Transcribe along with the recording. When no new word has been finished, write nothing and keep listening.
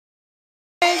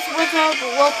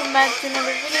vlog. Welcome back to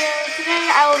another video. Today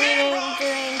I will be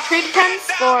doing trade attempts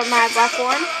for my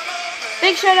Blackthorn.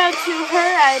 Big shout out to her.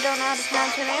 I don't know how to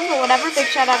pronounce her name, but whatever. Big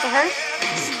shout out to her.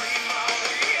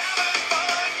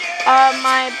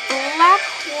 My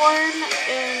Blackthorn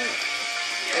in...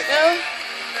 There we go.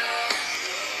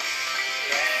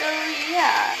 So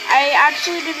yeah, I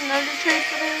actually didn't know to trade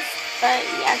for this, but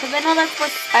yeah, because I know that's for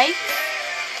spikes.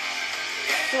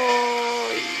 So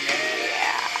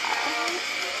yeah.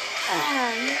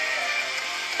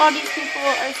 All these people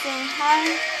are saying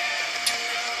hi.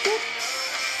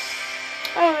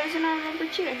 Oh, there's an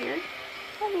unremembered cheetah here.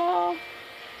 Hello.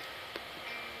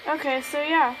 Okay, so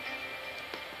yeah.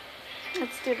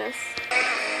 Let's do this.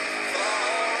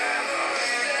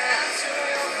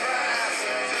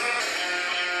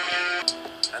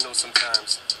 I know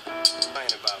sometimes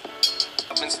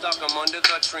I've been stuck, I'm under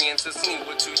the tree and since we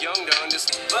were too young to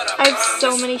understand. But I have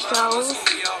so many shells.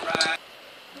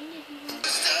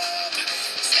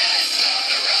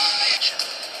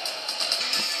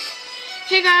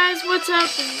 Hey guys, what's up?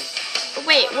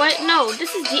 Wait, what? No,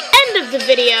 this is the end of the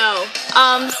video.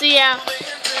 So yeah,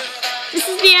 this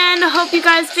is the end. I hope you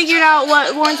guys figured out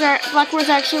what Blackthorns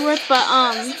are actually worth, but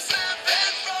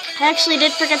I actually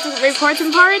did forget to record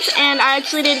some parts, and I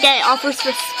actually did get offers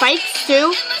for spikes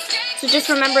too. So just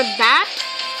remember that.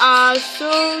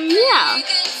 So yeah.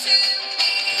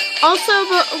 Also,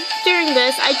 during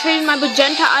this, I traded my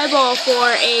magenta eyeball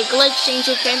for a glitched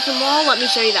ancient phantom wall. Let me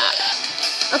show you that.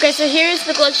 Okay, so here's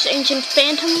the glitched ancient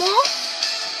phantom wall.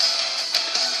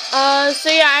 So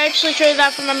yeah, I actually traded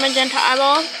that for my magenta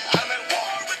eyeball.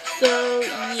 So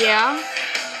yeah.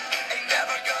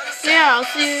 So yeah, I'll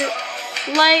see you.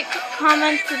 Like,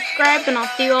 comment, subscribe, and I'll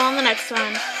see you all on the next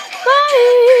one.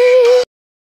 Bye!